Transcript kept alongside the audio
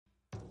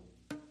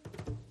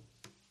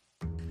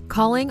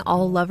Calling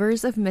all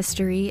lovers of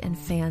mystery and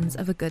fans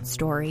of a good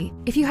story.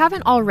 If you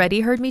haven't already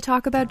heard me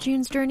talk about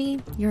June's Journey,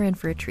 you're in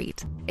for a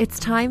treat. It's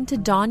time to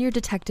don your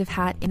detective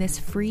hat in this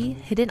free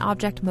hidden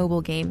object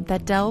mobile game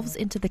that delves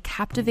into the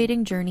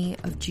captivating journey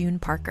of June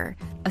Parker,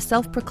 a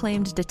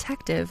self-proclaimed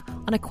detective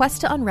on a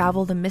quest to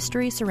unravel the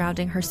mystery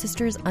surrounding her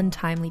sister's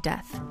untimely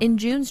death. In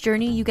June's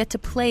Journey, you get to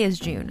play as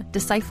June,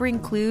 deciphering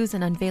clues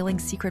and unveiling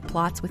secret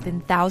plots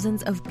within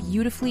thousands of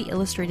beautifully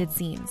illustrated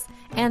scenes.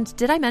 And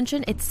did I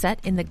mention it's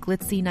set in the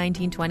glitzy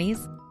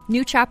 1920s?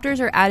 New chapters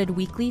are added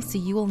weekly, so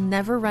you will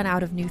never run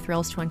out of new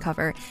thrills to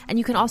uncover, and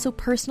you can also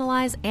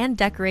personalize and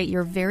decorate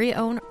your very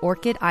own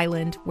Orchid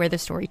Island where the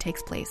story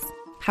takes place.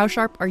 How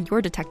sharp are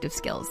your detective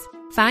skills?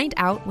 Find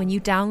out when you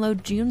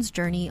download June's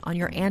Journey on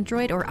your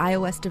Android or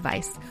iOS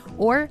device,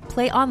 or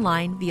play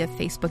online via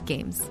Facebook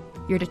Games.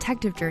 Your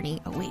detective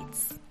journey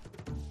awaits.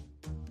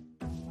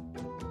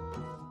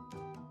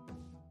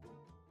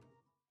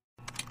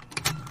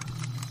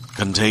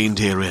 Contained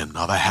herein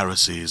are the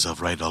heresies of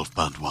Radolf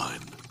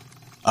Burntwine,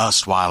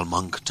 erstwhile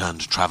monk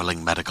turned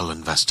traveling medical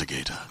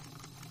investigator.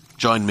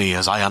 Join me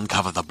as I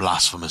uncover the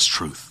blasphemous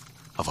truth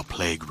of a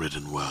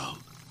plague-ridden world,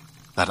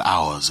 that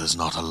ours is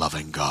not a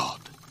loving God,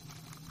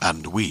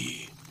 and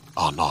we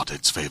are not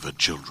its favored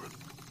children.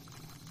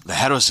 The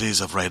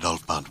heresies of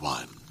Radolf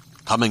Burntwine,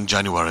 coming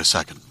January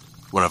 2nd,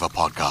 wherever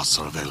podcasts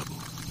are available.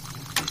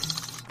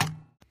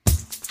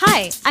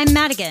 Hi, I'm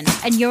Madigan,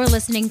 and you're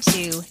listening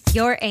to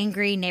Your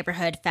Angry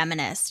Neighborhood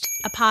Feminist,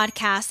 a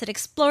podcast that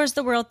explores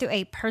the world through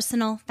a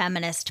personal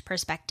feminist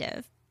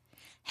perspective.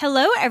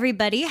 Hello,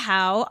 everybody.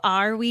 How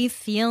are we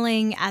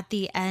feeling at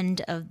the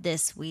end of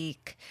this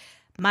week?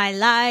 My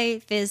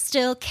life is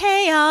still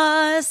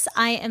chaos.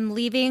 I am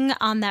leaving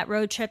on that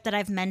road trip that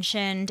I've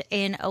mentioned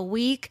in a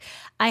week.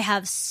 I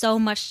have so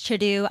much to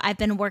do. I've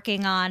been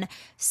working on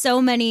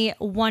so many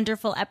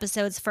wonderful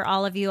episodes for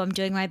all of you. I'm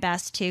doing my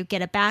best to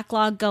get a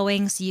backlog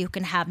going so you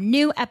can have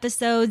new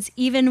episodes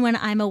even when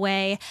I'm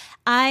away.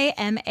 I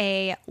am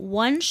a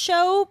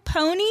one-show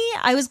pony.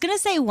 I was going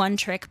to say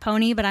one-trick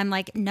pony, but I'm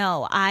like,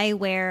 no, I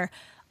wear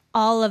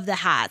all of the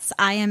hats.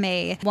 I am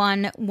a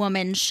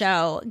one-woman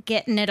show,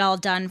 getting it all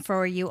done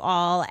for you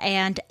all.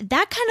 And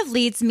that kind of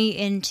leads me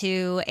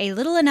into a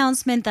little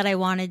announcement that I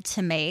wanted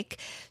to make.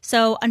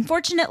 So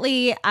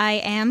unfortunately, I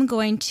am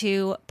going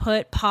to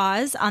put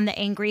pause on the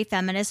Angry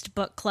Feminist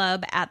Book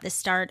Club at the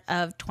start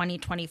of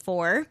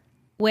 2024.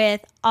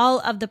 With all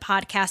of the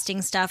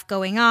podcasting stuff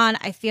going on,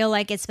 I feel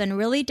like it's been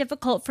really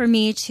difficult for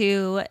me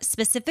to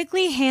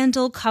specifically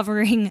handle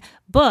covering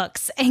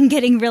books and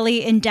getting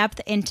really in depth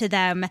into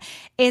them.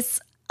 It's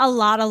a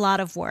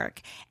lot of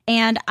work.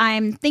 And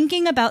I'm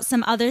thinking about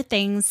some other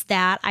things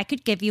that I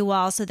could give you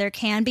all. So there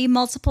can be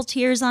multiple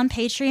tiers on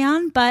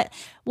Patreon, but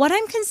what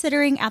I'm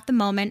considering at the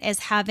moment is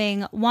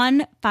having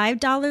one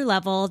 $5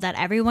 level that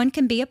everyone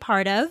can be a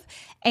part of.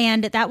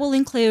 And that will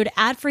include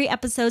ad-free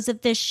episodes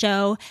of this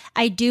show.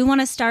 I do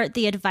want to start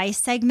the advice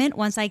segment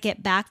once I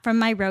get back from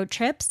my road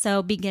trip,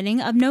 so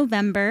beginning of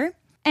November.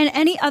 And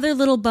any other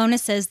little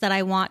bonuses that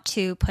I want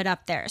to put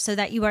up there so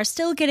that you are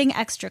still getting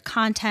extra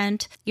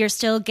content, you're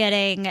still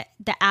getting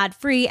the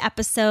ad-free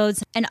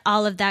episodes and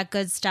all of that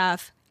good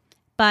stuff.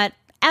 But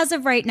as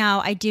of right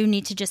now, I do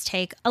need to just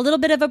take a little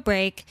bit of a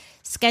break,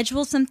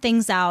 schedule some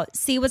things out,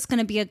 see what's going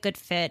to be a good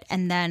fit,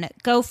 and then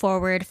go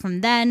forward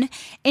from then.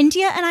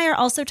 India and I are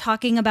also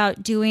talking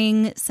about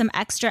doing some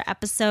extra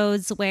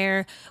episodes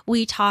where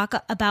we talk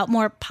about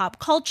more pop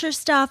culture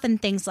stuff and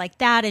things like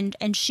that.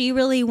 And she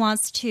really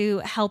wants to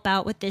help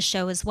out with this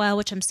show as well,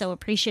 which I'm so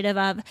appreciative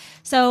of.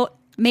 So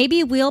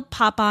maybe we'll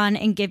pop on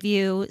and give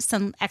you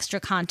some extra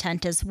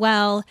content as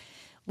well.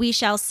 We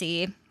shall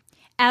see.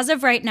 As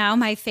of right now,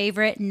 my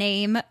favorite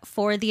name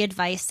for the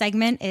advice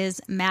segment is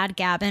Mad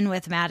Gabbin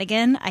with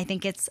Madigan. I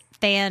think it's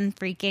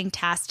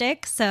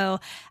fan-freaking-tastic,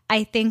 so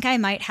I think I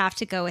might have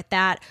to go with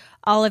that.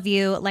 All of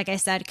you, like I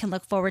said, can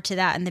look forward to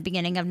that in the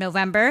beginning of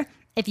November.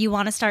 If you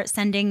want to start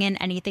sending in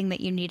anything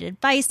that you need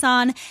advice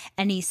on,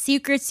 any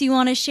secrets you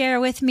want to share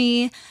with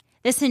me,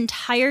 this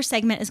entire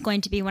segment is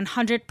going to be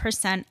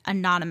 100%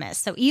 anonymous.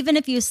 So even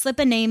if you slip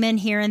a name in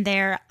here and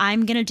there,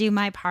 I'm going to do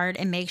my part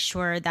and make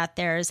sure that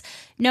there's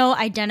no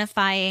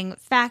identifying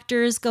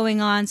factors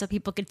going on so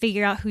people could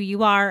figure out who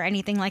you are or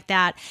anything like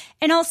that.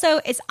 And also,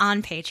 it's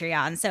on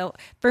Patreon. So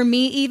for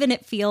me, even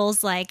it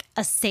feels like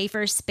a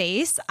safer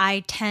space.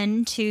 I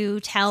tend to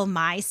tell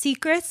my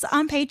secrets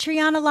on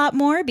Patreon a lot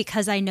more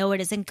because I know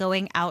it isn't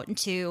going out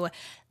into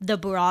the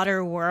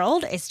broader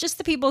world. It's just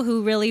the people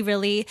who really,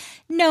 really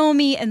know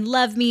me and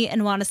love me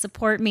and want to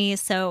support me.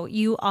 So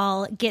you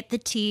all get the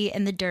tea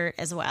and the dirt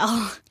as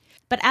well.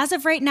 But as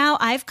of right now,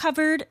 I've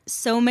covered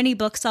so many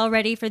books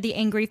already for the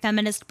Angry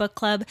Feminist Book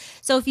Club.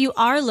 So if you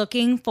are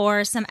looking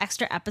for some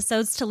extra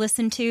episodes to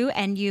listen to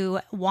and you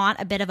want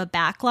a bit of a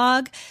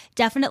backlog,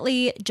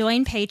 definitely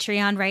join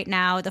Patreon right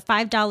now. The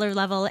 $5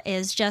 level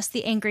is just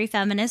the Angry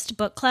Feminist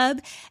Book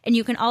Club. And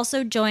you can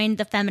also join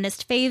the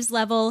Feminist Faves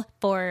level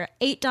for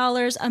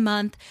 $8 a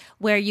month,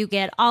 where you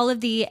get all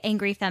of the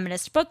Angry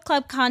Feminist Book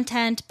Club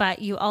content,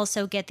 but you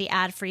also get the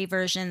ad-free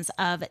versions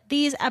of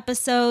these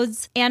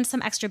episodes and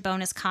some extra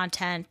bonus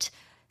content.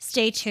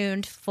 Stay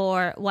tuned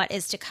for what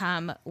is to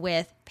come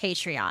with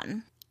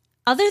Patreon.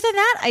 Other than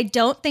that, I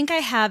don't think I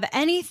have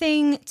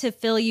anything to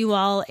fill you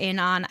all in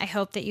on. I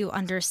hope that you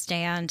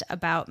understand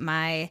about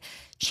my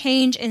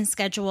change in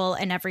schedule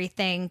and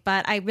everything,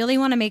 but I really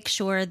want to make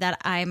sure that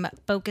I'm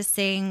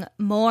focusing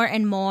more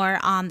and more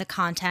on the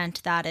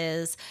content that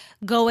is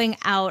going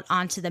out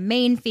onto the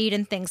main feed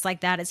and things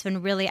like that. It's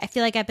been really, I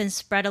feel like I've been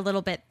spread a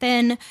little bit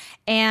thin,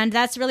 and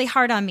that's really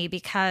hard on me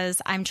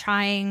because I'm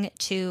trying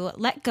to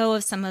let go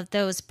of some of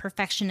those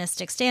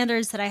perfectionistic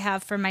standards that I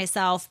have for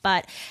myself,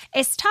 but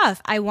it's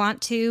tough. I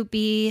want to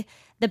be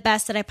the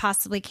best that I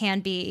possibly can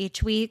be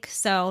each week.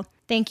 So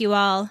thank you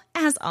all,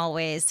 as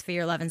always, for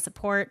your love and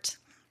support.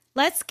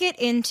 Let's get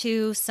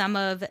into some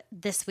of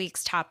this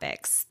week's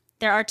topics.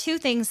 There are two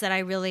things that I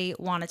really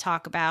want to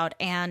talk about.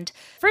 And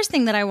first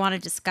thing that I want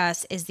to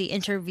discuss is the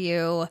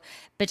interview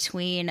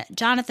between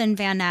Jonathan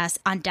Van Ness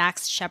on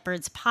Dax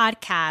Shepard's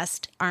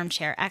podcast,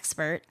 Armchair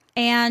Expert.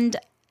 And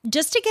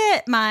just to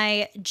get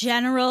my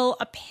general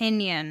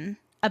opinion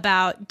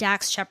about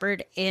Dax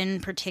Shepard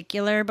in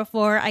particular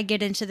before I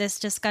get into this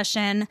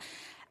discussion,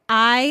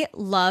 I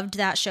loved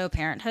that show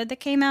Parenthood that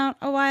came out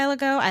a while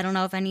ago. I don't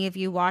know if any of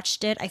you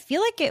watched it. I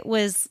feel like it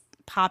was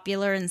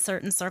popular in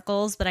certain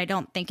circles, but I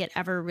don't think it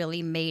ever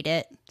really made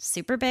it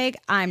super big.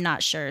 I'm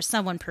not sure.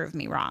 Someone proved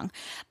me wrong.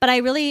 But I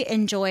really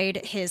enjoyed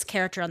his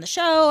character on the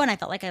show, and I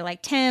felt like I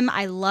liked him.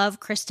 I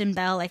love Kristen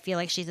Bell. I feel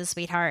like she's a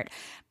sweetheart.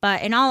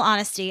 But in all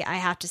honesty, I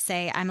have to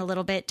say I'm a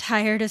little bit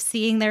tired of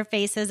seeing their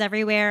faces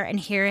everywhere and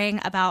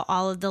hearing about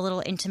all of the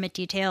little intimate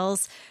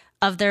details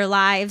of their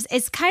lives.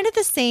 It's kind of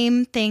the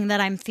same thing that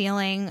I'm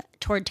feeling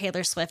toward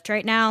Taylor Swift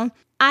right now.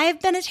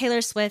 I've been a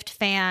Taylor Swift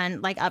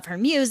fan, like of her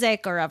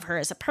music or of her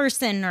as a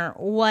person or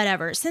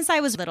whatever, since I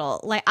was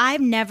little. Like,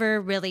 I've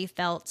never really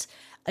felt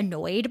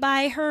annoyed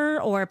by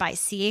her or by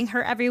seeing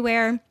her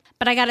everywhere.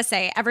 But I gotta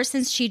say, ever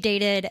since she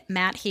dated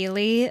Matt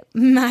Healy,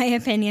 my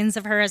opinions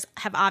of her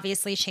have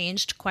obviously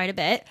changed quite a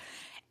bit.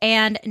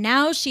 And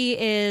now she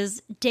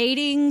is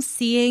dating,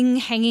 seeing,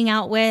 hanging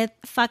out with,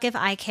 fuck if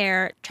I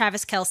care,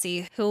 Travis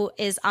Kelce, who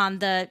is on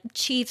the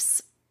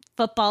Chiefs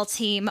football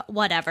team,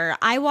 whatever.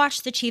 I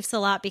watch the Chiefs a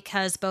lot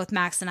because both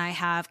Max and I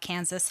have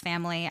Kansas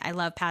family. I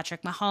love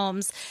Patrick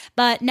Mahomes.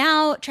 But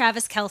now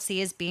Travis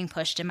Kelce is being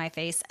pushed in my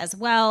face as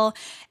well.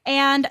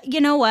 And you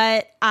know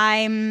what?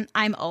 I'm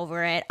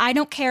over it. I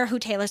don't care who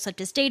Taylor Swift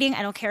is dating.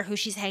 I don't care who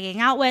she's hanging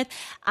out with.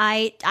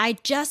 I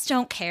just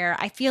don't care.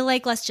 I feel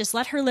like let's just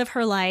let her live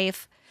her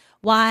life.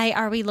 Why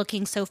are we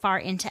looking so far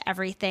into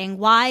everything?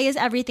 Why is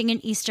everything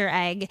an Easter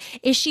egg?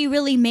 Is she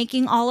really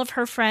making all of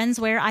her friends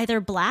wear either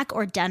black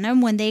or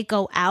denim when they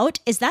go out?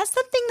 Is that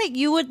something that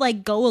you would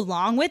like go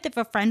along with if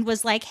a friend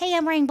was like, hey,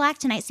 I'm wearing black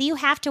tonight, so you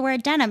have to wear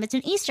denim. It's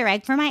an Easter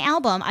egg for my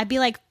album. I'd be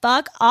like,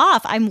 fuck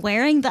off. I'm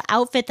wearing the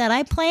outfit that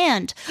I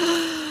planned.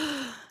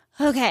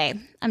 Okay,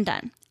 I'm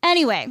done.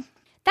 Anyway,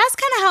 that's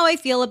kind of how I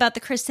feel about the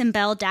Kristen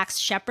Bell, Dax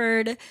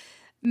Shepard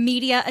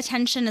media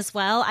attention as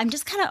well. I'm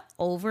just kind of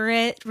over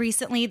it.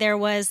 Recently, there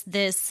was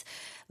this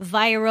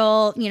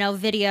viral,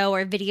 video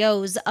or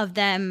videos of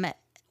them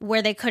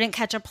where they couldn't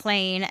catch a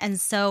plane. And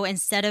so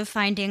instead of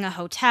finding a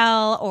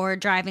hotel or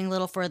driving a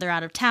little further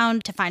out of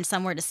town to find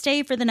somewhere to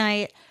stay for the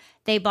night,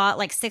 they bought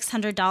like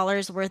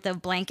 $600 worth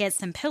of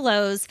blankets and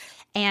pillows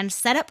and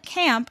set up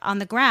camp on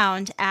the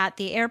ground at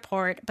the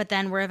airport, but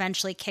then were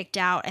eventually kicked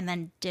out and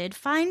then did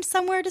find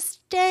somewhere to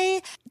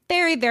stay.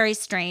 Very, very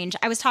strange.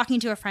 I was talking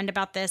to a friend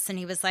about this and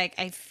he was like,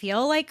 I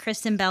feel like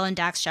Kristen Bell and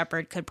Dax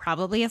Shepard could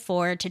probably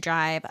afford to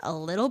drive a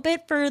little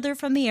bit further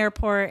from the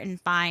airport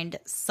and find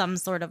some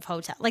sort of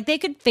hotel. Like they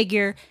could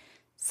figure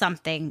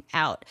something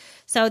out.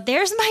 So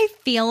there's my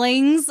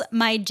feelings,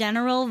 my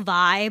general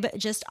vibe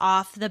just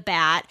off the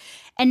bat.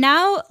 And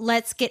now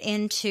let's get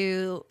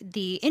into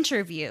the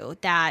interview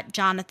that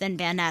Jonathan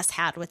Van Ness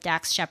had with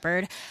Dax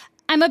Shepard.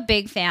 I'm a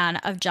big fan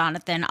of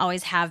Jonathan,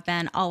 always have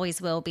been,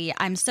 always will be.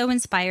 I'm so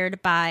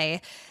inspired by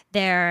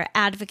their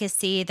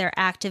advocacy, their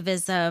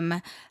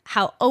activism,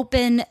 how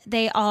open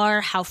they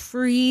are, how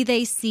free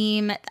they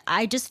seem.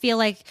 I just feel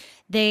like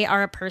they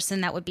are a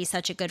person that would be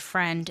such a good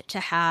friend to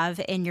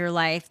have in your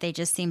life. They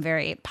just seem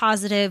very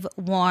positive,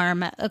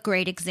 warm, a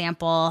great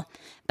example,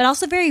 but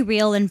also very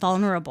real and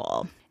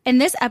vulnerable. And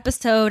this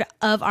episode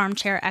of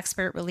Armchair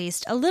Expert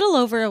released a little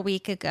over a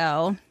week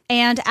ago.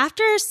 And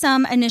after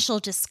some initial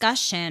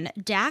discussion,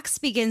 Dax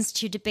begins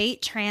to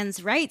debate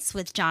trans rights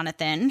with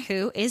Jonathan,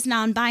 who is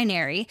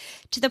non-binary,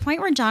 to the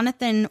point where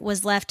Jonathan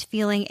was left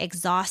feeling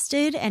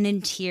exhausted and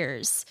in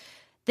tears.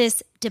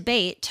 This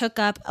debate took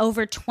up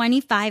over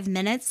 25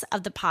 minutes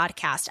of the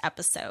podcast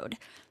episode.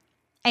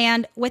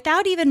 And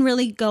without even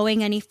really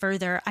going any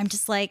further, I'm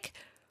just like,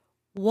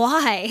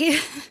 why?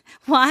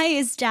 Why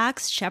is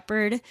Dax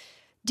Shepard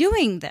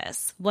doing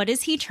this? What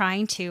is he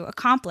trying to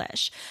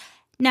accomplish?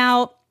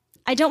 Now,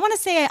 I don't want to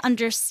say I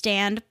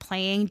understand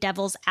playing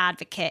devil's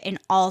advocate in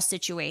all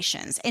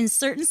situations. In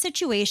certain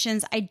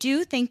situations, I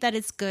do think that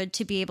it's good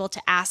to be able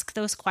to ask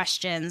those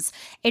questions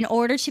in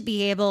order to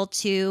be able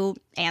to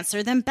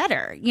answer them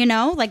better. You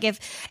know, like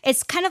if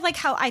it's kind of like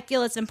how I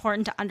feel it's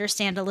important to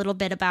understand a little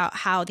bit about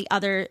how the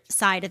other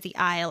side of the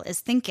aisle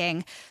is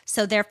thinking.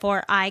 So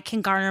therefore, I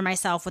can garner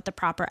myself with the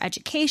proper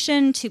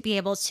education to be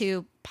able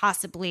to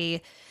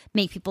possibly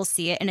make people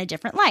see it in a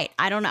different light.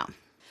 I don't know.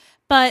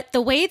 But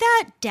the way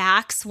that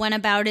Dax went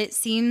about it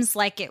seems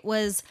like it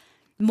was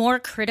more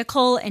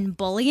critical and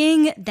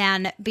bullying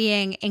than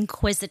being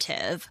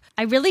inquisitive.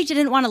 I really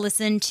didn't want to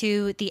listen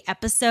to the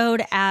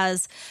episode,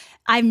 as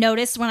I've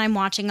noticed when I'm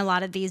watching a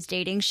lot of these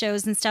dating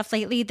shows and stuff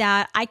lately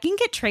that I can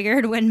get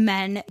triggered when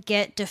men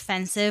get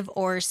defensive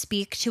or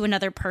speak to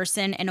another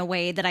person in a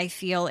way that I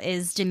feel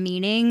is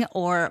demeaning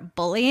or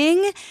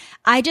bullying.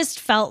 I just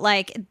felt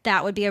like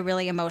that would be a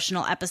really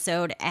emotional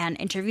episode and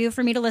interview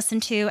for me to listen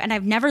to. And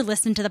I've never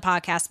listened to the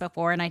podcast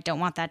before, and I don't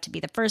want that to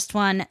be the first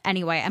one.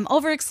 Anyway, I'm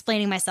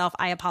over-explaining myself.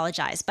 I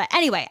apologize. But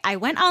anyway, I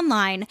went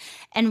online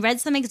and read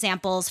some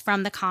examples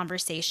from the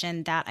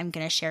conversation that I'm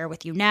going to share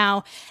with you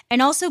now, and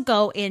also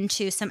go into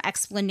some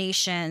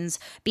explanations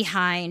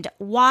behind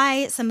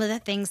why some of the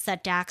things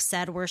that Dax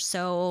said were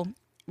so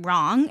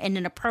wrong and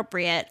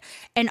inappropriate,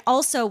 and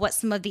also what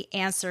some of the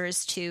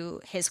answers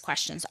to his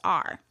questions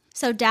are.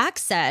 So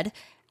Dax said,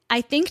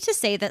 I think to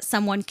say that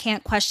someone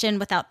can't question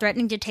without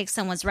threatening to take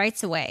someone's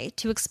rights away,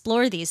 to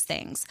explore these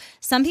things.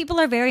 Some people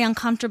are very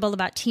uncomfortable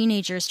about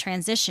teenagers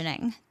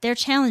transitioning. They're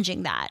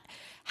challenging that.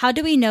 How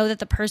do we know that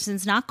the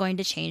person's not going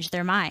to change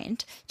their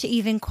mind? To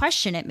even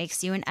question it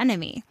makes you an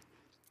enemy.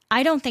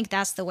 I don't think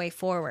that's the way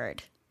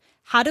forward.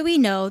 How do we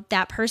know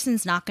that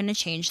person's not going to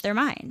change their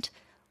mind?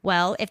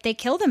 Well, if they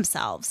kill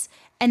themselves,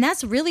 and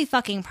that's really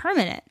fucking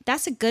permanent,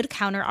 that's a good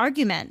counter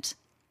argument.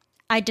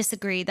 I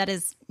disagree. That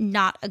is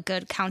not a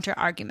good counter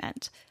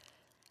argument.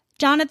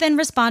 Jonathan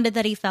responded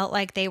that he felt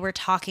like they were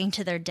talking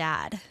to their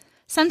dad.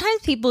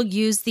 Sometimes people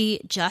use the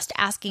just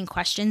asking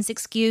questions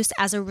excuse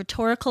as a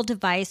rhetorical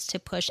device to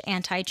push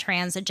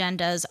anti-trans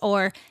agendas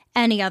or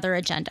any other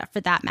agenda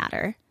for that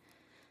matter.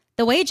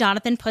 The way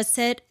Jonathan puts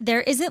it,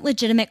 there isn't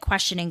legitimate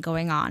questioning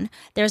going on.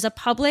 There's a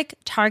public,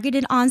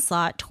 targeted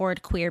onslaught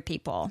toward queer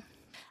people.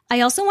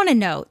 I also want to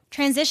note,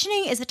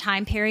 transitioning is a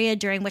time period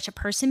during which a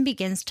person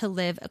begins to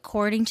live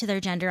according to their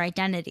gender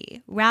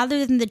identity,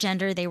 rather than the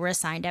gender they were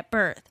assigned at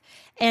birth.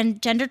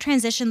 And gender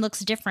transition looks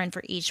different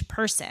for each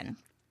person.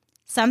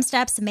 Some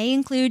steps may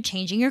include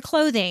changing your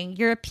clothing,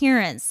 your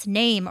appearance,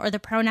 name, or the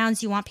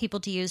pronouns you want people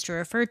to use to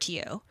refer to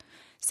you.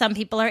 Some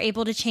people are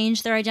able to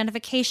change their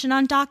identification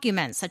on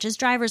documents, such as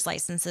driver's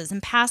licenses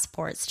and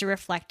passports, to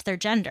reflect their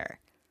gender.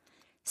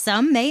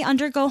 Some may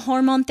undergo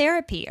hormone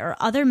therapy or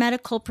other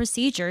medical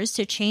procedures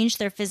to change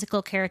their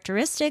physical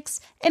characteristics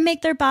and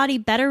make their body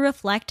better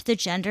reflect the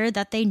gender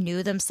that they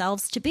knew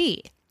themselves to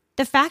be.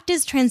 The fact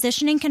is,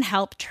 transitioning can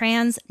help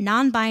trans,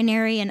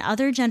 non-binary, and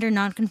other gender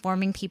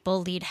non-conforming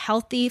people lead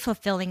healthy,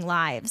 fulfilling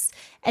lives,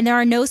 and there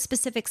are no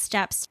specific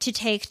steps to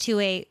take to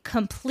a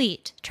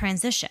complete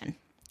transition.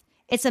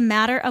 It's a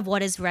matter of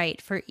what is right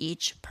for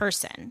each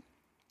person.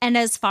 And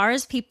as far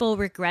as people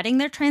regretting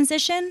their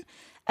transition,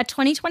 a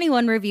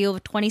 2021 review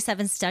of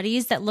 27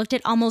 studies that looked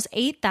at almost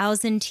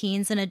 8,000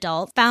 teens and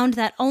adults found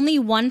that only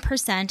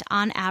 1%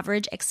 on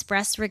average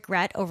expressed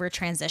regret over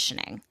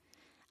transitioning.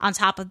 On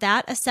top of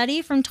that, a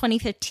study from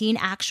 2015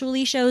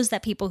 actually shows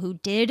that people who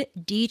did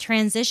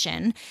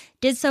detransition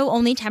did so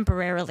only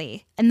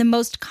temporarily, and the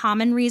most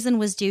common reason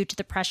was due to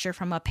the pressure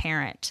from a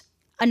parent.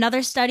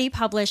 Another study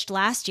published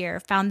last year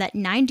found that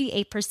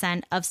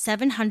 98% of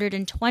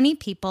 720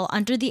 people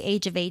under the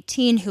age of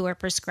 18 who were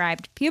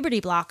prescribed puberty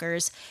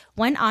blockers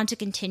went on to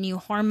continue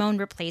hormone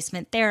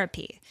replacement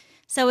therapy.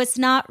 So it's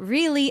not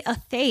really a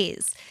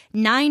phase.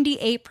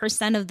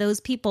 98% of those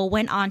people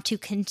went on to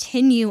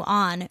continue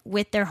on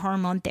with their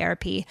hormone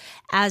therapy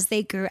as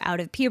they grew out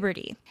of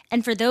puberty.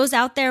 And for those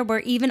out there where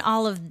even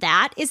all of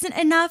that isn't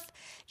enough,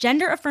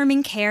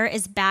 gender-affirming care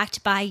is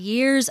backed by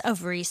years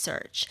of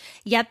research.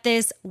 Yet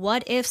this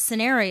what-if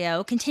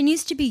scenario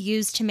continues to be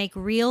used to make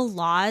real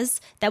laws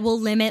that will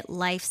limit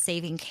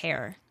life-saving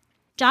care.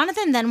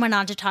 Jonathan then went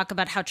on to talk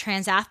about how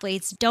trans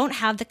athletes don't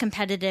have the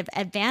competitive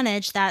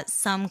advantage that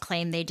some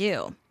claim they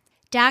do.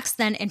 Dax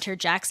then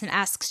interjects and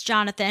asks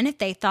Jonathan if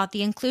they thought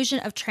the inclusion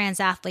of trans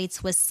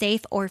athletes was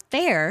safe or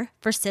fair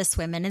for cis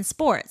women in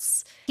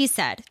sports. He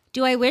said,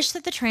 "Do I wish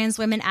that the trans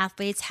women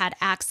athletes had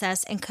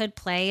access and could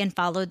play and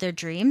follow their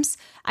dreams?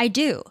 I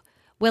do.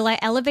 Will I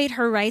elevate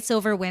her rights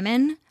over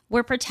women?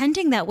 We're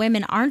pretending that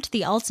women aren't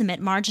the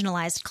ultimate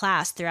marginalized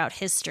class throughout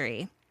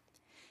history."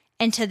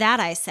 And to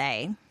that I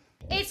say,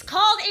 it's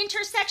called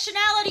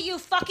intersectionality, you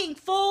fucking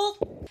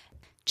fool!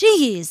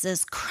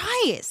 Jesus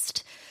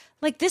Christ!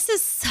 Like, this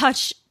is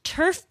such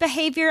turf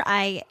behavior.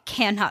 I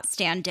cannot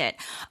stand it.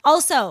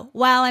 Also,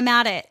 while I'm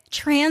at it,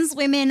 trans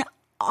women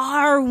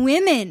are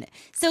women.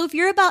 So if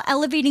you're about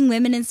elevating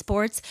women in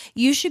sports,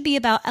 you should be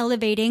about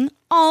elevating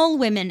all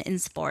women in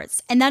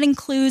sports. And that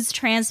includes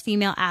trans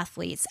female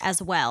athletes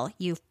as well,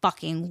 you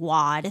fucking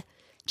wad.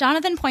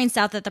 Jonathan points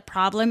out that the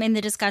problem in the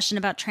discussion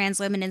about trans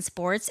women in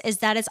sports is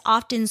that it's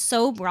often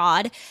so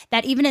broad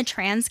that even a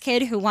trans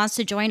kid who wants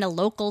to join a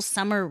local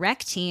summer rec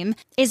team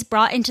is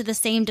brought into the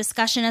same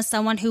discussion as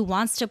someone who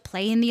wants to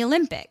play in the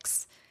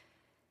Olympics.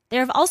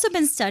 There have also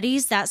been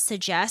studies that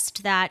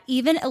suggest that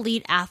even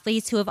elite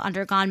athletes who have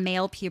undergone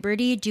male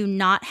puberty do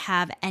not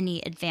have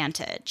any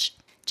advantage.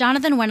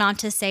 Jonathan went on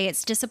to say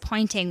it's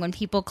disappointing when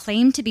people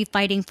claim to be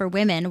fighting for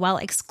women while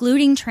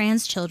excluding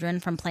trans children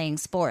from playing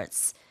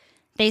sports.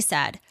 They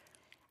said,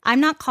 "I'm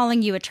not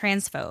calling you a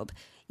transphobe.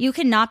 You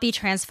cannot be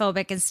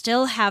transphobic and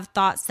still have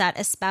thoughts that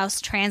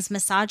espouse trans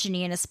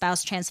misogyny and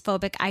espouse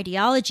transphobic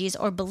ideologies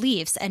or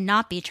beliefs and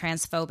not be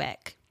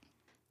transphobic."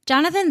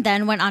 Jonathan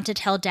then went on to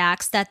tell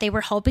Dax that they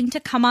were hoping to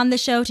come on the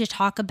show to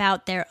talk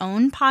about their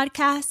own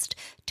podcast,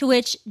 to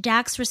which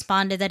Dax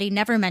responded that he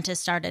never meant to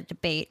start a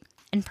debate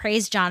and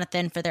praised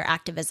Jonathan for their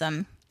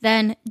activism.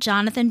 Then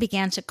Jonathan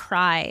began to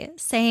cry,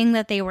 saying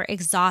that they were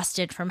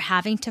exhausted from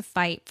having to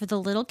fight for the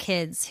little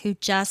kids who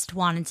just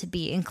wanted to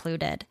be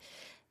included.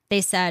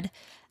 They said,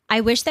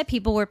 "I wish that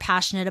people were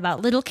passionate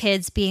about little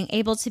kids being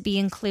able to be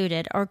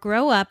included or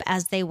grow up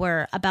as they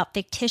were about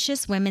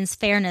fictitious women's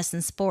fairness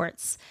in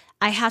sports.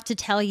 I have to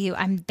tell you,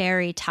 I'm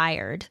very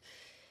tired."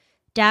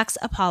 Dax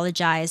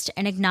apologized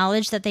and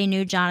acknowledged that they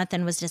knew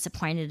Jonathan was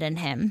disappointed in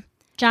him.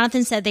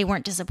 Jonathan said they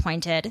weren't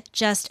disappointed,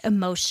 just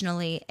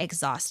emotionally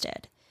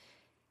exhausted.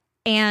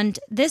 And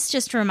this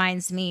just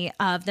reminds me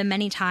of the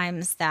many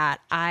times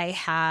that I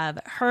have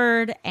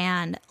heard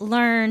and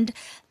learned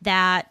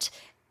that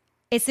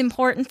it's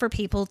important for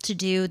people to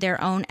do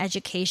their own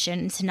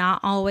education, to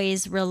not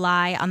always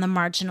rely on the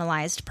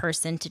marginalized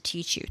person to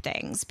teach you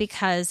things,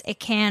 because it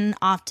can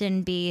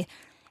often be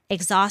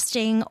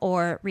exhausting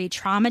or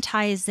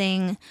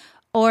re-traumatizing,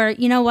 or,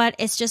 you know what,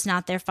 it's just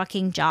not their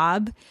fucking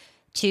job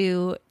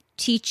to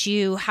teach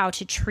you how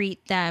to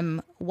treat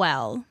them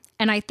well.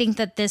 And I think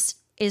that this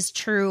is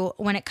true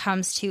when it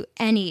comes to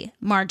any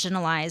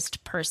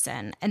marginalized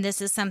person. And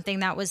this is something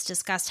that was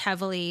discussed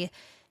heavily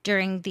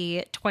during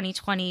the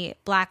 2020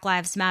 Black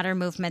Lives Matter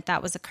movement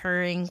that was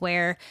occurring,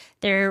 where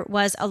there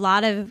was a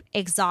lot of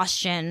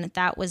exhaustion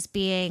that was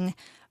being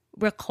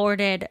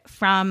recorded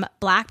from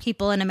Black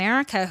people in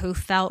America who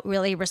felt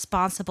really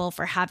responsible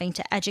for having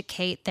to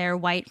educate their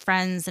white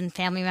friends and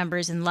family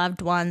members and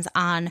loved ones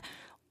on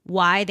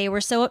why they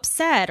were so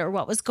upset or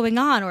what was going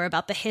on or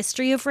about the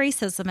history of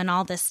racism and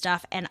all this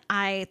stuff. And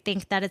I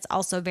think that it's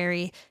also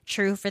very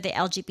true for the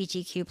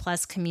LGBTQ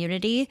plus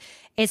community.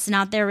 It's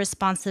not their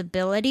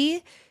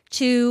responsibility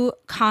to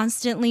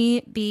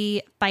constantly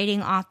be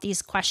fighting off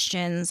these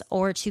questions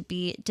or to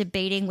be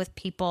debating with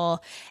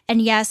people.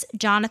 And yes,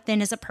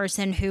 Jonathan is a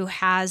person who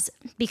has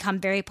become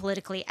very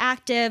politically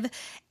active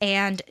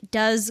and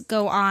does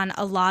go on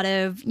a lot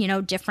of,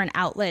 different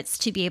outlets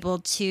to be able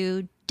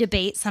to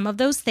debate some of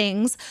those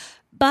things.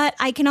 But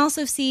I can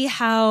also see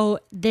how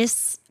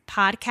this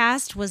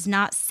podcast was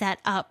not set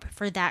up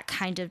for that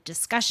kind of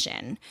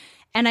discussion.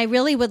 And I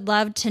really would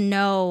love to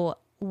know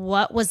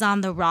what was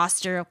on the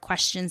roster of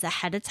questions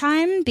ahead of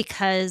time,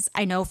 because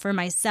I know for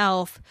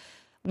myself,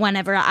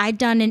 whenever I've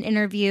done an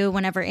interview,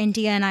 whenever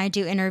India and I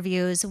do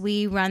interviews,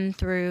 we run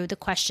through the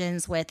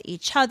questions with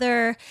each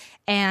other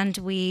and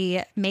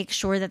we make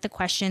sure that the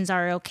questions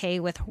are okay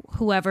with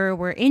whoever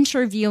we're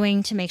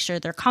interviewing, to make sure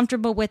they're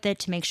comfortable with it,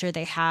 to make sure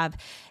they have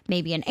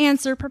maybe an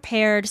answer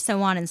prepared,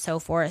 so on and so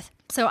forth.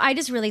 So I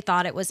just really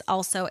thought it was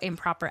also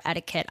improper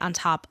etiquette on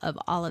top of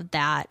all of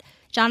that.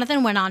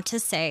 Jonathan went on to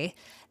say,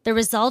 "The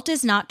result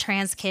is not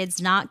trans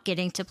kids not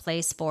getting to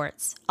play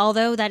sports,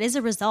 although that is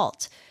a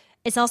result.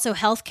 It's also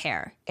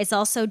healthcare. It's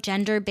also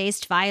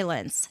gender-based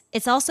violence.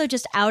 It's also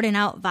just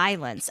out-and-out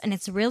violence, and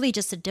it's really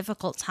just a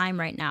difficult time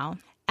right now."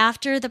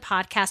 After the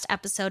podcast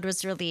episode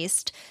was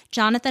released,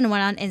 Jonathan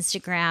went on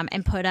Instagram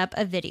and put up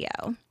a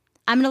video.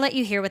 I'm going to let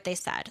you hear what they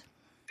said.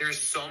 There's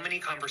so many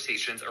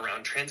conversations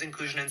around trans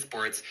inclusion in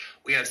sports.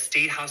 We have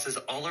state houses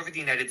all over the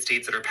United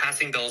States that are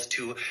passing bills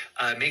to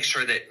make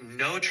sure that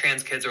no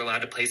trans kids are allowed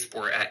to play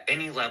sport at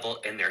any level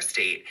in their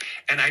state.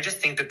 And I just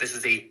think that this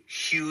is a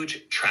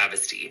huge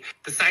travesty.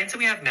 The science that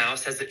we have now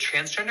says that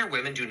transgender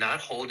women do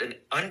not hold an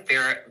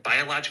unfair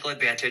biological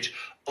advantage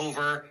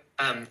over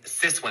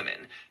cis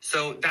women.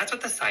 So that's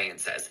what the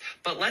science says.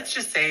 But let's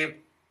just say,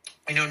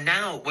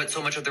 now what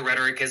so much of the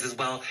rhetoric is as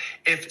well,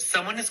 if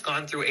someone has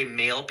gone through a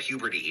male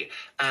puberty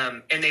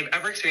and they've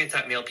ever experienced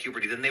that male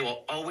puberty, then they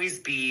will always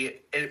be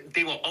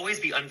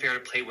unfair to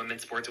play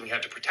women's sports, and we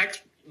have to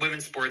protect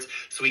women's sports,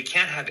 so we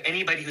can't have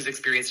anybody who's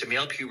experienced a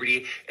male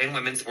puberty in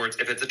women's sports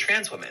if it's a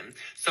trans woman.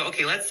 So,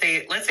 okay, let's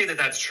say that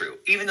that's true,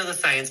 even though the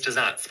science does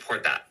not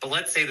support that. But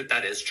let's say that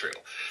that is true.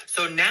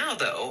 So now,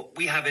 though,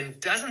 we have in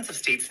dozens of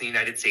states in the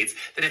United States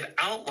that have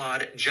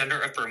outlawed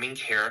gender-affirming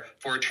care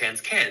for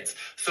trans kids.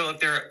 So if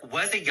there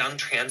was a young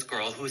trans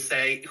girl who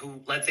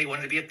let's say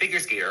wanted to be a figure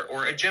skater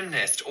or a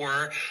gymnast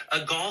or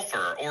a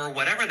golfer or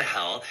whatever the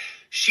hell,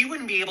 she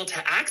wouldn't be able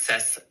to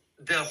access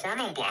the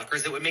hormone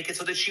blockers that would make it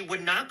so that she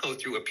would not go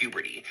through a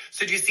puberty.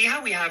 So do you see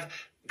how we have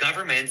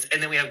governments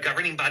and then we have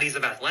governing bodies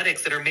of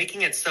athletics that are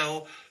making it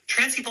so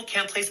trans people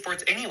can't play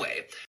sports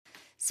anyway?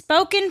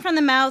 Spoken from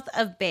the mouth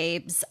of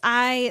babes.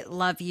 I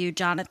love you,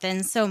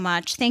 Jonathan, so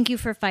much. Thank you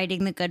for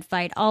fighting the good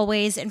fight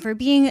always and for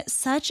being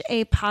such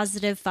a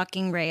positive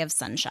fucking ray of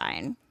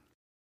sunshine.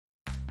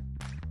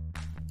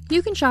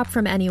 You can shop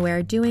from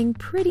anywhere doing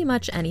pretty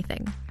much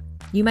anything.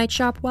 You might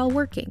shop while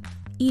working,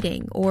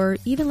 eating, or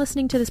even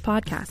listening to this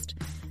podcast.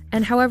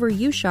 And however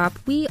you shop,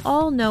 we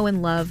all know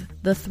and love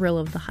the thrill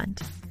of the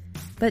hunt.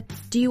 But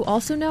do you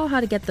also know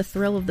how to get the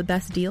thrill of the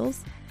best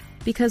deals?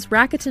 Because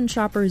Rakuten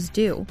shoppers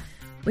do.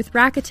 With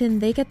Rakuten,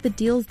 they get the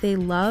deals they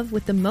love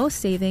with the most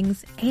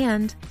savings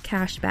and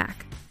cash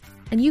back.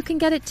 And you can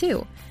get it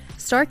too.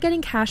 Start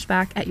getting cash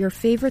back at your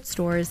favorite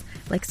stores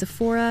like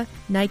Sephora,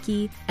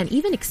 Nike, and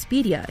even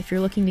Expedia if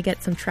you're looking to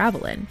get some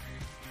travel in.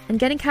 And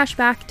getting cash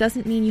back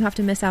doesn't mean you have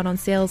to miss out on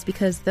sales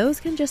because those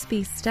can just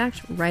be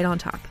stacked right on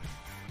top.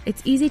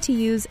 It's easy to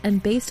use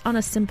and based on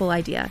a simple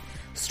idea.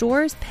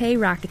 Stores pay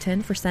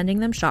Rakuten for sending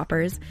them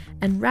shoppers,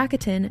 and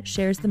Rakuten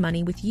shares the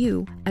money with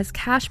you as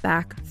cash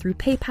back through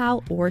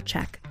PayPal or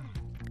check.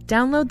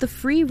 Download the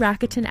free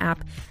Rakuten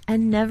app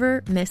and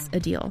never miss a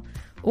deal.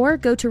 Or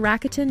go to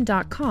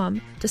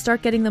Rakuten.com to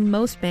start getting the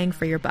most bang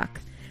for your buck.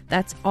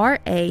 That's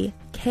Rakuten.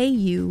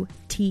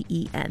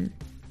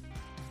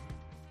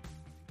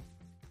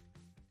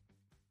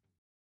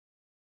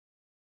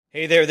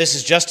 Hey there, this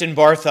is Justin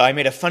Bartha. I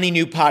made a funny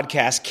new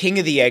podcast, King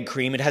of the Egg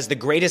Cream. It has the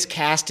greatest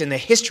cast in the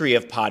history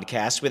of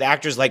podcasts with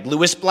actors like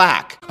Louis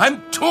Black.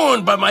 I'm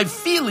torn by my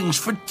feelings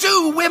for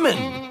two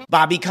women.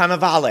 Bobby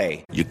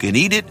Cannavale. You can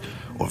eat it,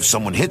 or if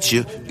someone hits you,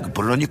 you can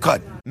put it on your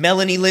cut.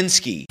 Melanie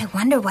Linsky. I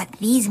wonder what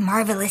these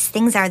marvelous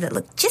things are that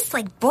look just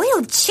like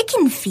boiled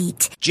chicken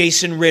feet.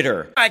 Jason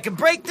Ritter. I can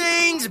break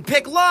things and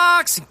pick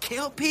locks and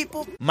kill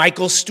people.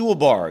 Michael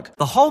Stuhlbarg.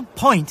 The whole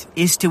point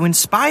is to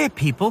inspire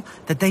people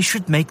that they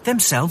should make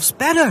themselves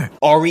better.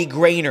 Ari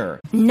Grainer.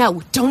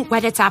 No, don't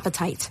whet its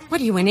appetite.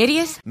 What are you, an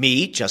idiot?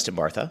 Me, Justin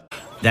Bartha.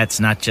 That's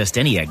not just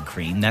any egg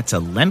cream, that's a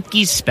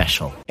Lemke's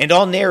special. And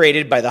all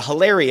narrated by the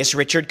hilarious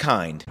Richard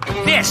Kind.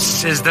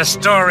 This is the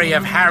story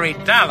of Harry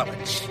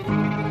Dalowitz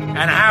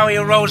and how he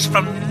rose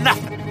from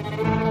nothing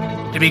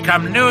to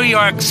become New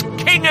York's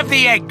King of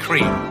the Egg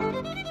Cream.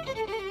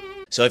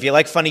 So if you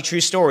like funny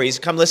true stories,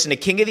 come listen to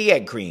King of the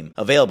Egg Cream,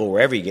 available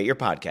wherever you get your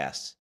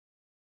podcasts.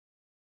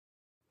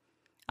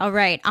 All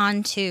right,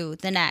 on to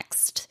the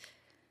next.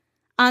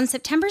 On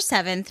September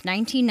 7th,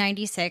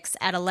 1996,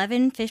 at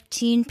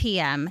 11:15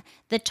 p.m.,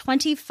 the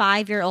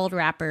 25-year-old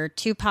rapper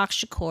Tupac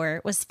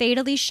Shakur was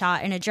fatally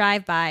shot in a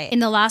drive-by in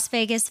the Las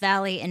Vegas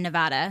Valley in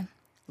Nevada.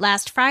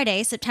 Last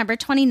Friday, September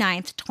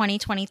 29th,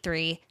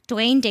 2023,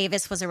 Dwayne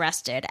Davis was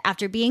arrested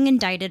after being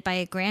indicted by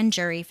a grand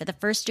jury for the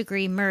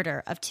first-degree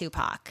murder of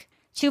Tupac.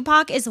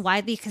 Tupac is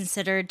widely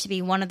considered to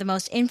be one of the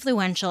most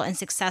influential and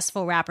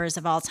successful rappers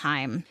of all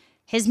time.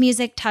 His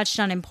music touched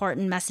on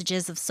important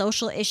messages of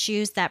social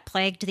issues that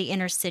plagued the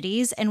inner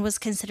cities and was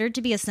considered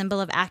to be a symbol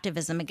of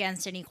activism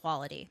against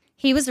inequality.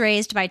 He was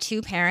raised by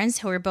two parents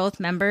who were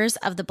both members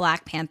of the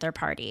Black Panther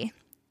Party.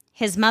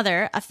 His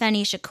mother,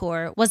 Afeni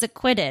Shakur, was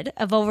acquitted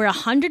of over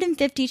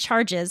 150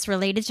 charges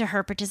related to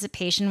her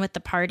participation with the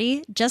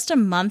party just a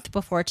month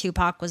before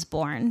Tupac was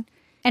born.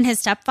 And his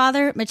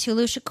stepfather,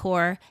 Mutulu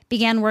Shakur,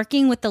 began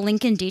working with the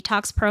Lincoln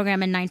Detox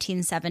Program in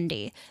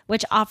 1970,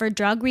 which offered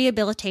drug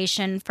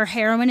rehabilitation for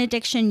heroin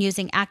addiction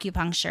using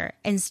acupuncture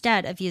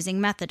instead of using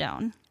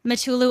methadone.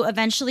 Mutulu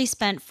eventually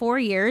spent 4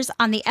 years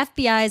on the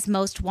FBI's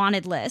most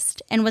wanted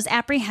list and was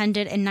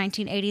apprehended in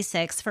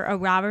 1986 for a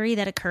robbery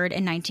that occurred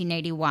in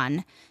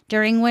 1981,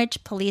 during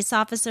which police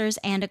officers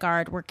and a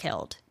guard were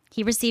killed.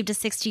 He received a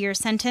 60-year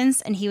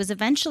sentence, and he was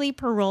eventually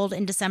paroled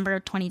in December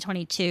of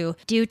 2022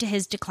 due to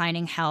his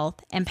declining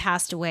health and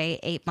passed away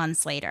 8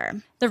 months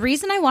later. The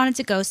reason I wanted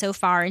to go so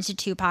far into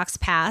Tupac's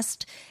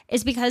past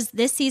is because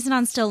this season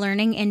on Still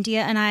Learning,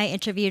 India and I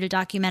interviewed a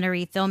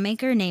documentary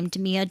filmmaker named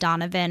Mia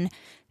Donovan,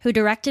 who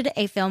directed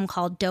a film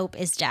called Dope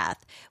is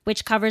Death,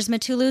 which covers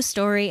Mutulu's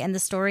story and the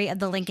story of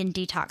the Lincoln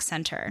Detox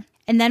Center.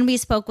 And then we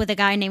spoke with a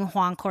guy named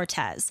Juan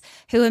Cortez,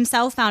 who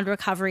himself found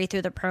recovery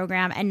through the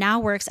program and now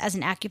works as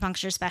an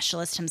acupuncture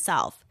specialist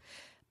himself.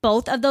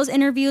 Both of those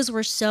interviews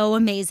were so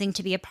amazing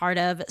to be a part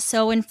of,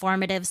 so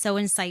informative, so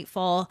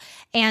insightful.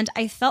 And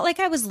I felt like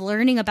I was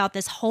learning about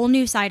this whole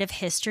new side of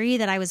history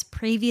that I was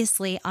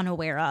previously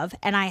unaware of.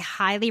 And I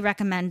highly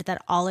recommend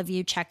that all of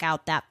you check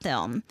out that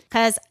film,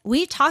 because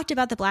we talked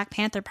about the Black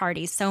Panther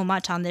Party so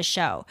much on this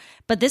show,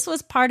 but this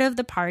was part of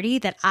the party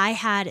that I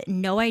had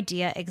no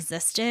idea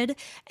existed.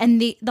 And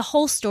the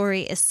whole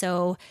story is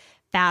so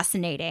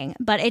fascinating,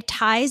 but it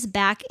ties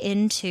back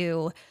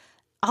into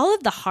all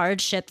of the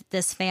hardship that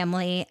this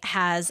family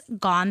has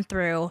gone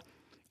through,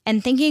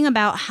 and thinking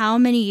about how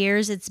many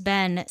years it's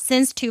been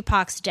since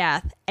Tupac's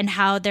death and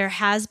how there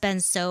has been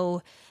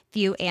so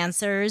few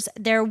answers.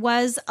 There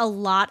was a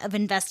lot of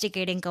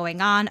investigating going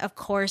on, of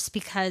course,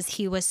 because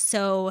he was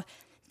so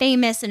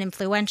famous and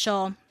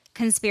influential.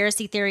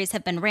 Conspiracy theories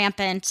have been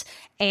rampant,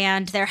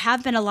 and there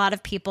have been a lot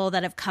of people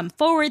that have come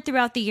forward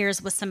throughout the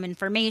years with some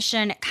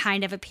information. It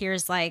kind of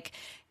appears like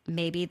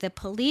maybe the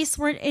police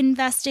weren't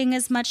investing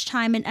as much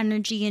time and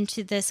energy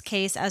into this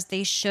case as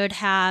they should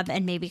have,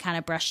 and maybe kind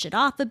of brushed it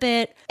off a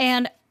bit.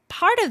 And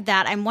part of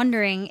that, I'm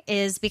wondering,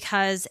 is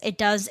because it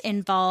does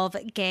involve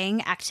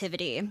gang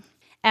activity.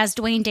 As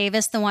Duane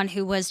Davis, the one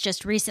who was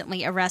just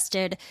recently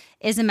arrested,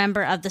 is a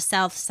member of the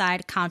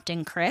Southside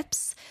Compton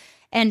Crips.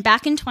 And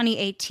back in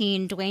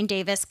 2018, Duane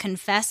Davis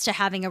confessed to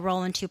having a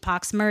role in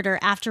Tupac's murder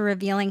after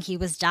revealing he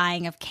was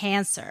dying of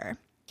cancer.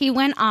 He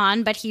went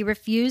on, but he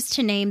refused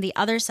to name the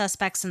other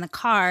suspects in the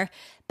car,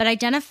 but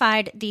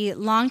identified the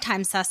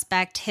longtime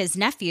suspect, his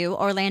nephew,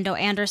 Orlando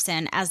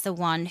Anderson, as the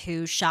one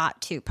who shot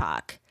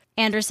Tupac.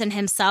 Anderson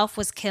himself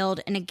was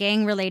killed in a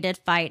gang-related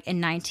fight in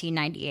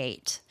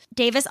 1998.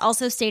 Davis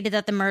also stated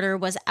that the murder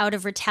was out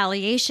of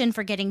retaliation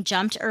for getting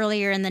jumped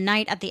earlier in the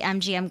night at the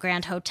MGM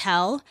Grand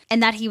Hotel,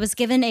 and that he was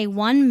given a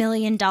 $1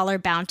 million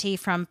bounty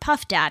from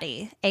Puff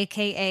Daddy,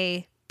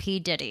 aka P.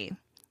 Diddy.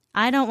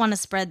 I don't want to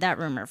spread that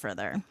rumor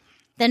further.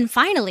 Then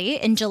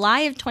finally, in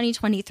July of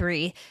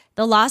 2023,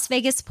 the Las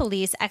Vegas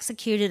police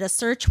executed a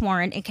search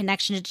warrant in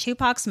connection to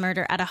Tupac's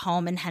murder at a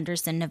home in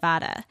Henderson,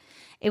 Nevada.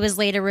 It was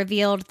later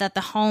revealed that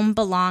the home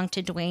belonged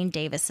to Duane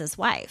Davis's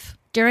wife.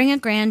 During a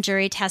grand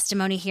jury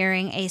testimony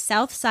hearing, a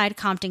Southside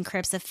Compton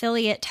Crips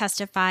affiliate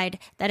testified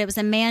that it was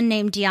a man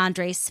named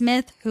DeAndre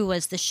Smith who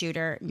was the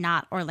shooter,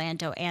 not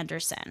Orlando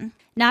Anderson.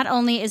 Not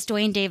only is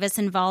Duane Davis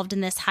involved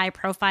in this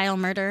high-profile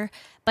murder,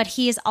 but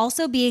he is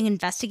also being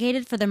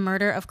investigated for the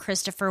murder of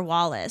Christopher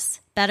Wallace,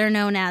 better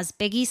known as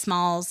Biggie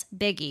Smalls,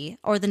 Biggie,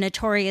 or the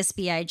Notorious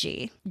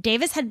B.I.G.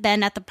 Davis had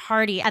been at the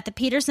party at the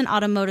Peterson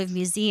Automotive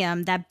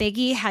Museum that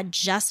Biggie had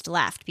just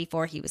left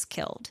before he was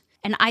killed.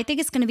 And I think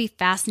it's going to be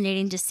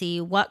fascinating to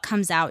see what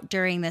comes out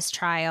during this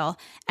trial.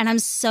 And I'm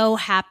so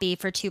happy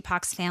for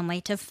Tupac's family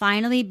to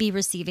finally be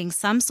receiving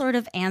some sort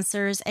of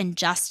answers and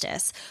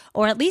justice,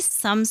 or at least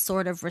some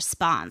sort of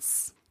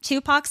response.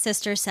 Tupac's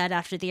sister said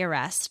after the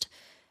arrest,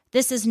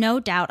 "This is no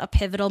doubt a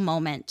pivotal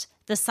moment.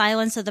 The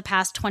silence of the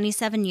past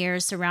 27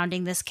 years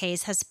surrounding this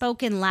case has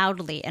spoken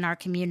loudly in our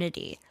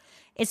community.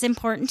 It's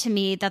important to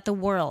me that the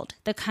world,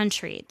 the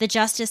country, the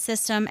justice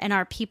system, and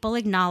our people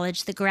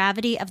acknowledge the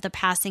gravity of the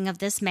passing of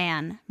this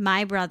man,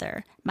 my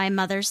brother, my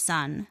mother's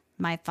son,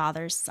 my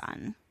father's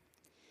son."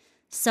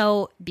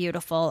 So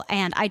beautiful,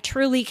 and I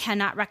truly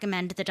cannot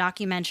recommend the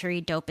documentary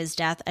Dope is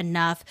Death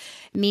enough.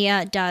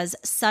 Mia does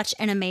such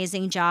an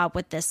amazing job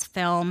with this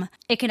film.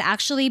 It can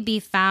actually be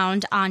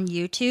found on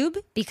YouTube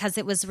because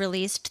it was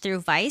released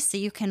through Vice, so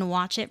you can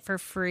watch it for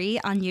free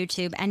on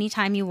YouTube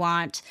anytime you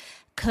want.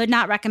 Could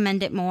not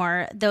recommend it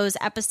more. Those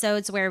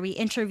episodes where we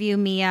interview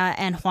Mia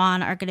and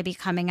Juan are going to be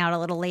coming out a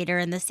little later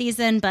in the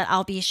season, but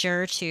I'll be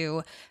sure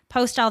to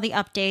post all the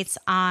updates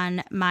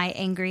on my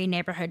Angry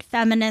Neighborhood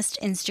Feminist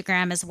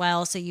Instagram as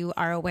well, so you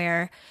are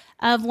aware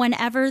of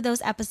whenever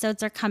those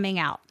episodes are coming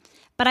out.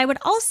 But I would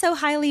also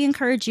highly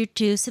encourage you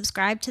to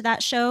subscribe to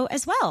that show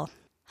as well.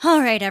 All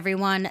right,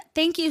 everyone.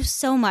 Thank you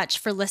so much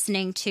for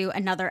listening to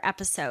another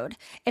episode.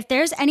 If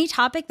there's any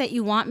topic that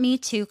you want me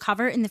to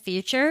cover in the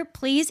future,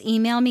 please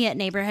email me at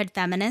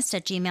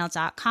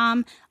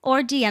neighborhoodfeminist@gmail.com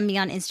or DM me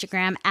on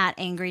Instagram at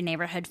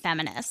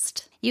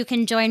angryneighborhoodfeminist. You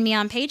can join me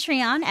on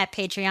Patreon at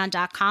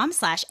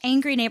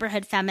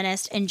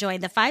patreon.com/angryneighborhoodfeminist and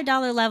join the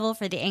 $5 level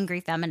for the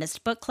Angry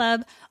Feminist Book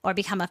Club, or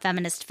become a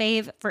feminist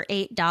fave for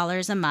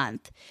 $8 a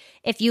month.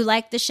 If you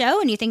like the show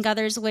and you think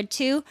others would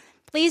too,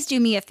 please do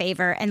me a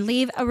favor and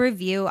leave a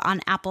review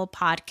on Apple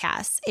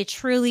Podcasts. It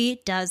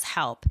truly does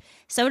help.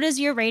 So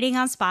does your rating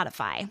on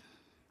Spotify.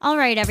 All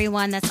right,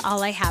 everyone, that's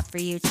all I have for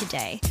you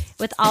today.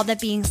 With all that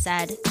being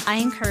said, I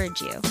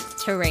encourage you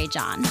to rage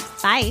on.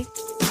 Bye.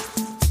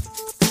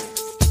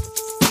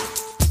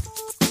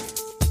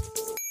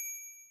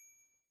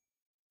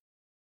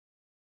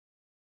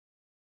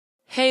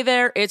 Hey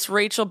there, it's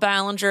Rachel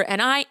Ballinger,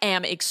 and I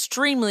am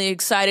extremely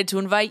excited to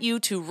invite you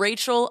to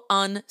Rachel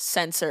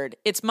Uncensored.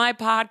 It's my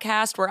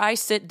podcast where I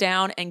sit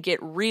down and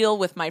get real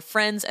with my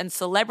friends and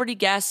celebrity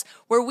guests,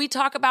 where we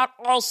talk about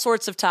all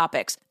sorts of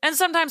topics, and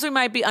sometimes we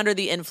might be under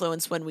the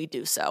influence when we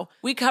do so.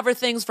 We cover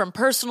things from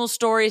personal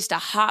stories to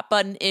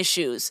hot-button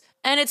issues.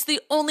 and it's the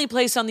only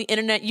place on the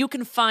internet you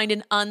can find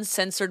an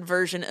uncensored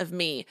version of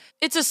me.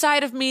 It's a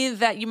side of me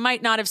that you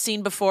might not have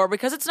seen before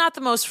because it's not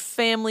the most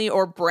family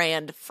or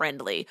brand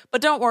friendly.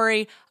 But don't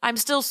worry, I'm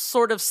still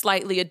sort of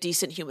slightly a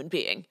decent human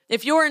being.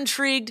 If you're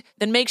intrigued,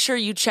 then make sure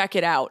you check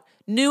it out.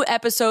 New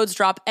episodes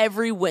drop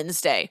every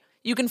Wednesday.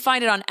 You can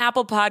find it on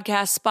Apple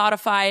Podcasts,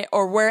 Spotify,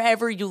 or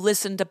wherever you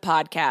listen to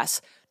podcasts.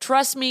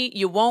 Trust me,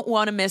 you won't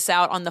want to miss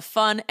out on the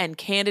fun and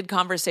candid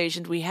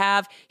conversations we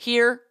have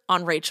here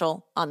on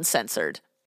Rachel Uncensored.